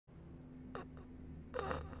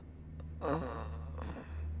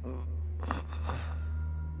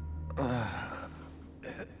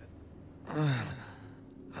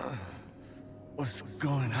What's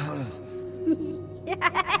going on?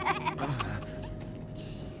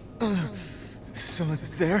 Someone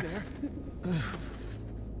there?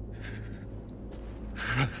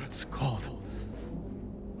 It's cold.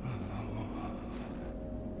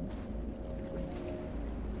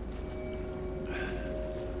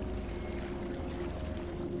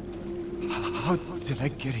 How did I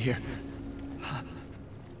get here?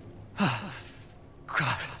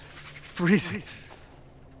 God, it's freezing.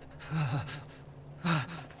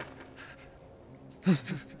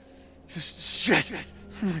 Shit!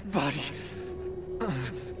 My body.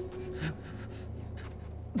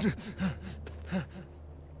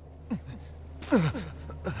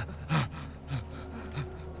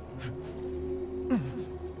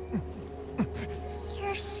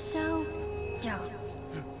 You're so dumb.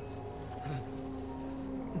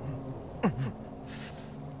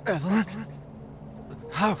 Evelyn?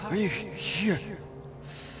 How are you here?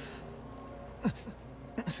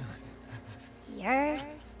 You're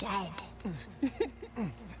dead.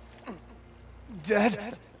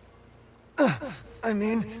 Dead? I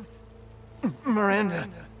mean, Miranda.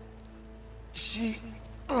 She...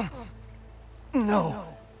 No.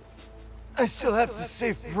 I still have to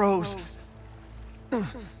save Rose. Wrong!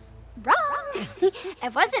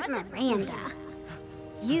 It wasn't Miranda.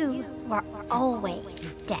 You were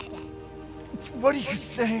always dead. What are you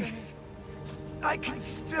saying? I can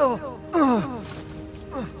still...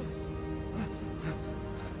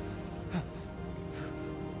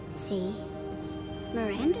 See?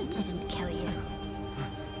 Miranda didn't kill you.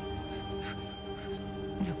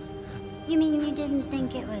 You mean you didn't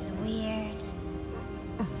think it was weird?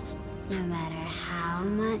 No matter how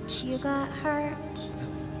much you got hurt?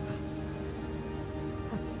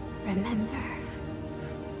 Remember.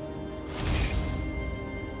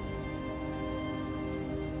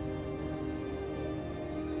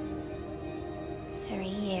 Three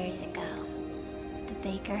years ago, the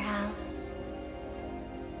Baker house.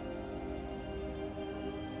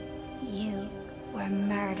 You were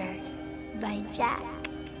murdered by Jack.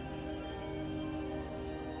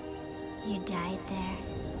 You died there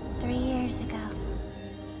 3 years ago.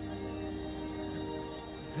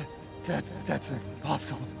 That's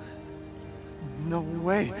impossible. No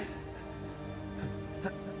way.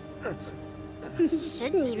 You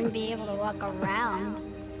shouldn't even be able to walk around.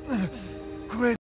 Quit.